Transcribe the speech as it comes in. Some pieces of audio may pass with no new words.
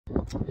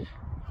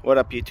What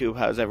up, YouTube?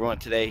 How's everyone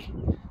today?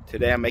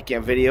 Today I'm making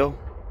a video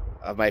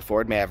of my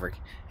Ford Maverick.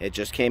 It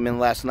just came in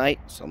last night,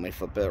 so let me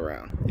flip it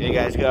around. Here you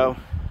guys go.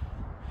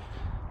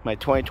 My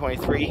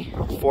 2023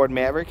 Ford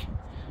Maverick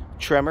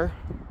Tremor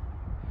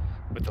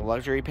with the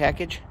luxury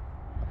package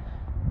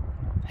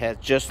has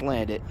just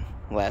landed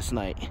last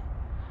night.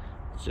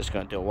 It's just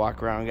gonna do a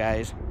walk around,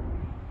 guys.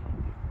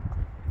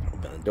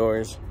 Open the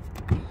doors.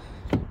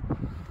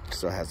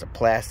 Still has a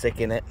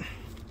plastic in it.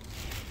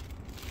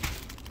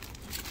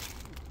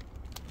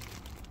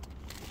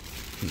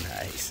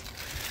 Nice.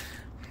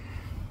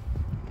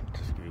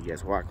 Just give you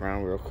guys a walk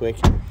around real quick.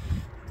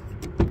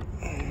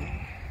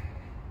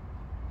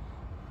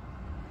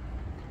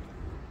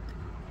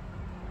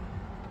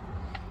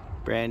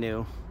 Brand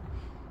new.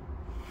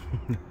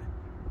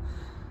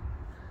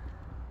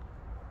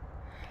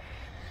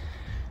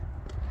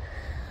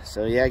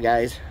 So yeah,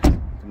 guys, the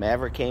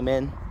Maverick came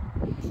in.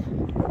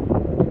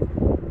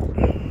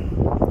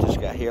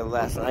 Just got here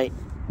last night.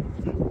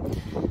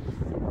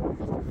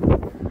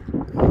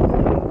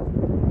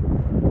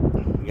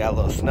 We got a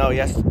little snow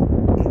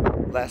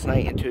last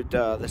night into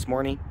this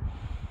morning.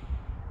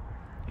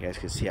 You guys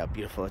can see how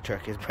beautiful the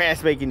truck is. Brand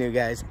spanking new,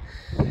 guys.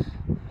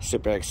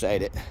 Super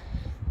excited.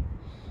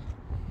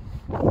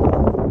 I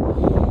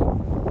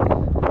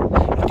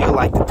do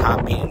like the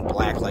top being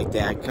black like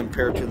that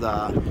compared to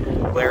the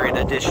Lariat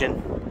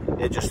edition.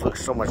 It just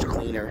looks so much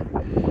cleaner.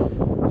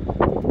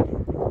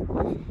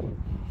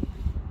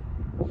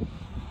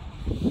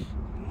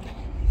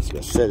 Just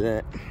gonna sit in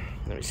it.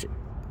 Let me see.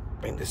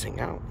 Bring this thing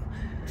out.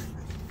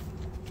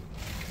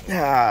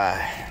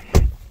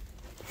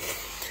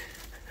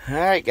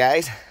 Alright,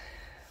 guys.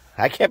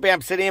 I can't believe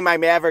I'm sitting in my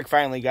Maverick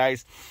finally,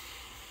 guys.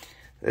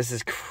 This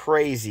is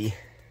crazy.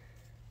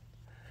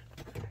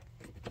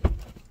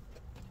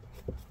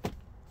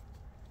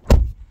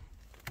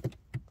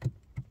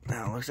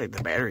 Now, looks like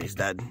the battery's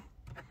dead.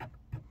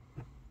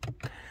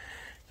 But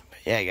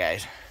yeah,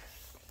 guys.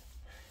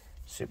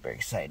 Super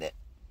excited.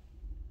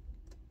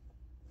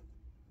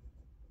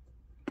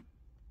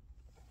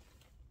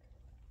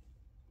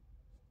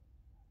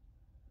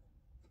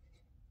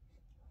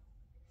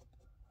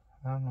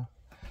 I don't know.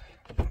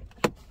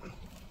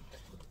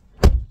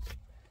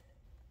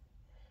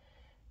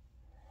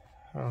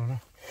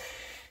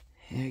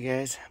 Yeah,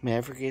 guys,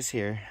 Maverick is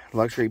here.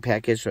 Luxury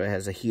package, so it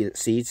has a heated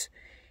seats,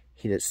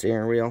 heated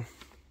steering wheel,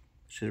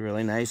 which is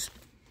really nice.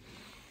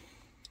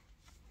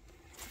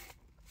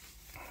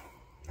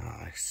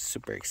 Oh,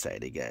 super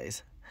excited,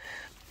 guys.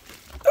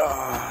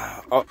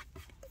 Oh,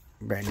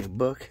 brand new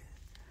book.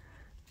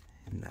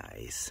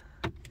 Nice.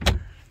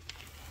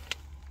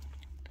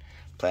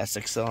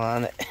 Plastic still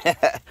on it.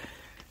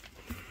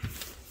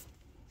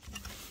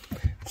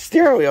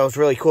 Steering wheel is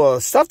really cool.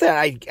 Stuff that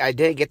I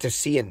didn't get to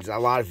see in a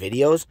lot of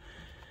videos,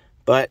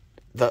 but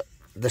the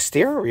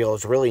steering wheel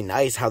is really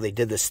nice. How they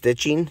did the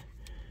stitching,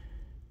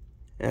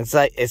 and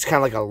it's kind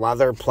of like a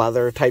leather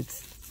pleather type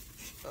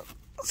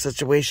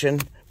situation,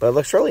 but it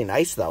looks really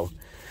nice though.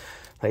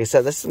 Like I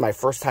said, this is my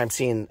first time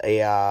seeing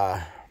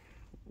a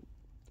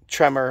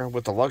Tremor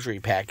with the luxury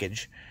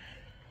package.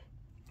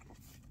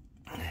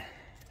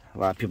 A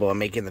lot of people are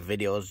making the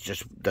videos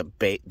just the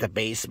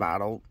base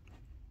model.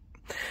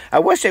 I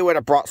wish they would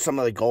have brought some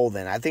of the gold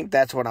in. I think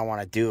that's what I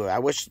want to do. I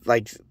wish,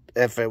 like,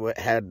 if it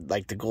had,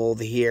 like, the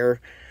gold here.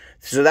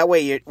 So that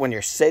way, when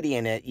you're sitting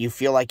in it, you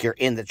feel like you're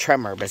in the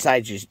Tremor.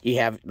 Besides, you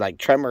have, like,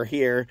 Tremor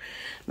here.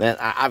 Then,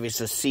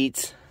 obviously,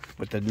 seats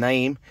with the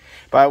name.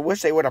 But I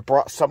wish they would have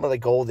brought some of the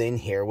gold in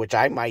here, which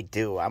I might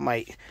do. I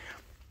might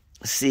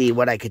see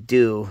what I could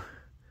do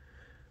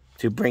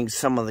to bring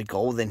some of the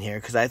gold in here.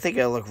 Because I think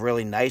it'll look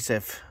really nice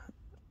if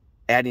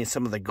adding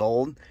some of the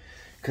gold,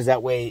 because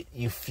that way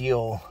you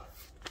feel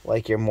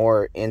like you're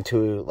more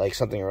into like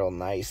something real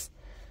nice.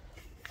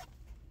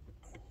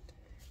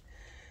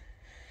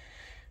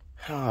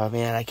 Oh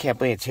man, I can't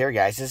believe it's here,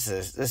 guys. This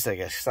is like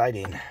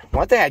exciting.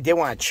 One thing I did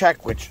want to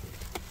check, which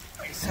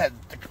like I said,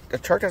 the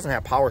truck doesn't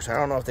have power, so I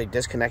don't know if they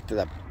disconnect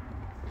it,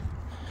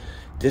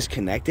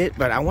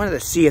 but I wanted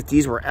to see if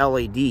these were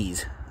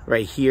LEDs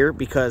right here,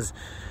 because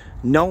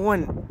no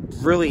one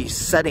really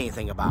said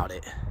anything about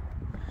it.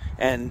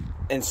 And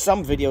in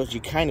some videos,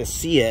 you kind of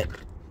see it.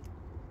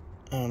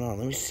 I don't know.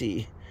 Let me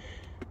see.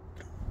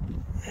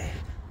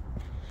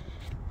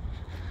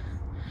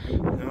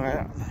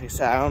 Like I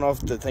said, I don't know if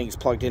the thing's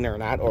plugged in or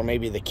not, or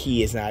maybe the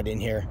key is not in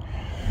here.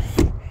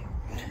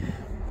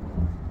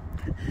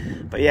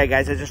 But yeah,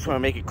 guys, I just want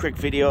to make a quick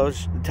video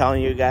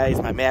telling you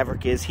guys my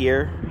Maverick is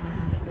here.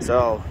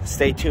 So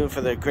stay tuned for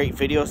the great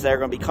videos that are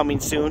going to be coming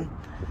soon.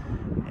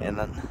 And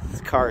the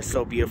car is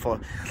so beautiful.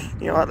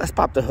 You know what? Let's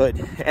pop the hood.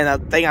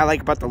 And the thing I like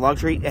about the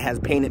luxury, it has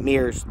painted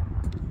mirrors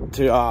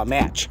to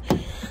match.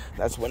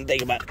 That's one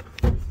thing about it.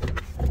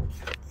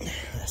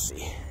 Let's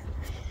see.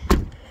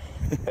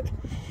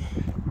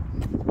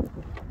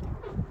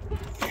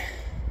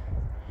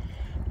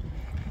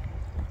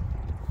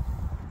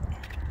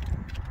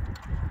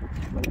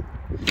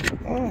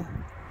 Oh,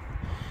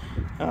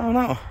 I don't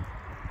know.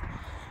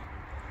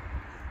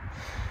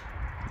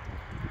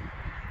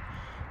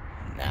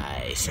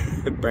 Nice.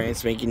 Brand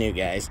spanking new,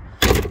 guys.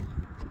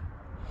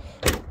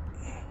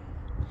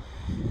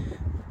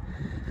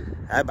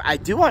 I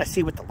do want to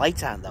see with the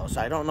lights on, though,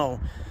 so I don't know.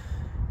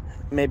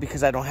 Maybe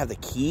because I don't have the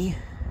key.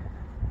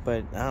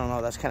 But, I don't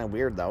know. That's kind of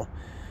weird, though.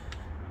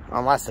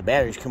 Unless the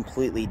battery's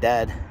completely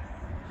dead.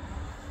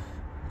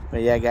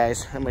 But, yeah,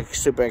 guys. I'm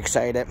super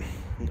excited.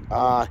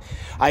 I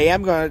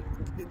am going to...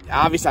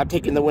 Obviously, I'm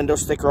taking the window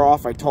sticker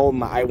off. I told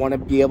them I want to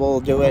be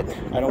able to do it.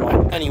 I don't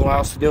want anyone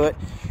else to do it.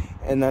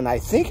 And then I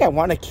think I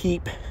want to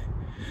keep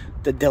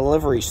the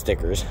delivery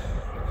stickers.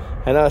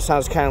 I know it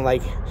sounds kind of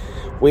like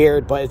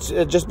weird, but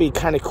it'd just be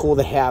kind of cool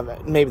to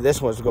have. Maybe this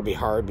one's going to be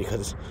hard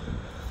because,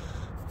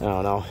 I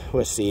don't know,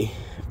 we'll see.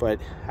 But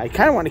I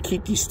kind of want to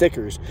keep these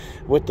stickers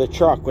with the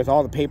truck, with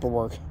all the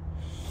paperwork.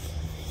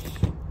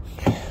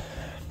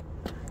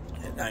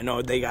 And I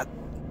know they got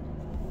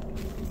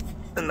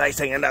a nice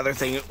thing, another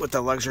thing with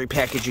the luxury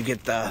package, you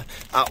get the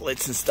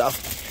outlets and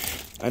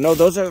stuff. I know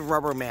those are the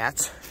rubber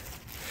mats.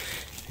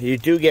 You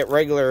do get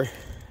regular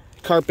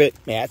carpet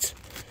mats.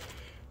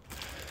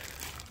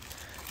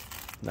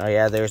 Oh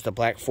yeah, there's the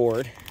black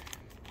Ford.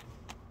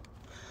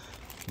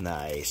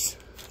 Nice.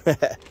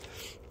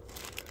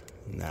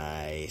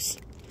 Nice.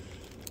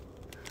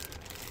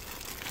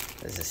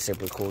 This is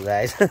super cool,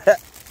 guys.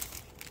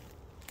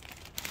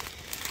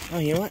 Oh,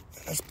 you know what?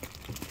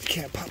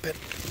 Can't pop it.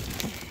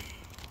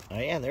 Oh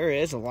yeah, there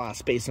is a lot of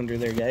space under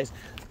there, guys.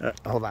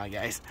 Hold on,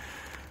 guys.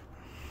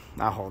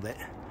 I'll hold it.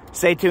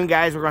 Stay tuned,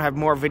 guys. We're going to have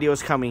more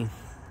videos coming.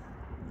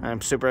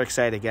 I'm super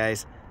excited,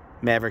 guys.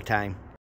 Maverick time.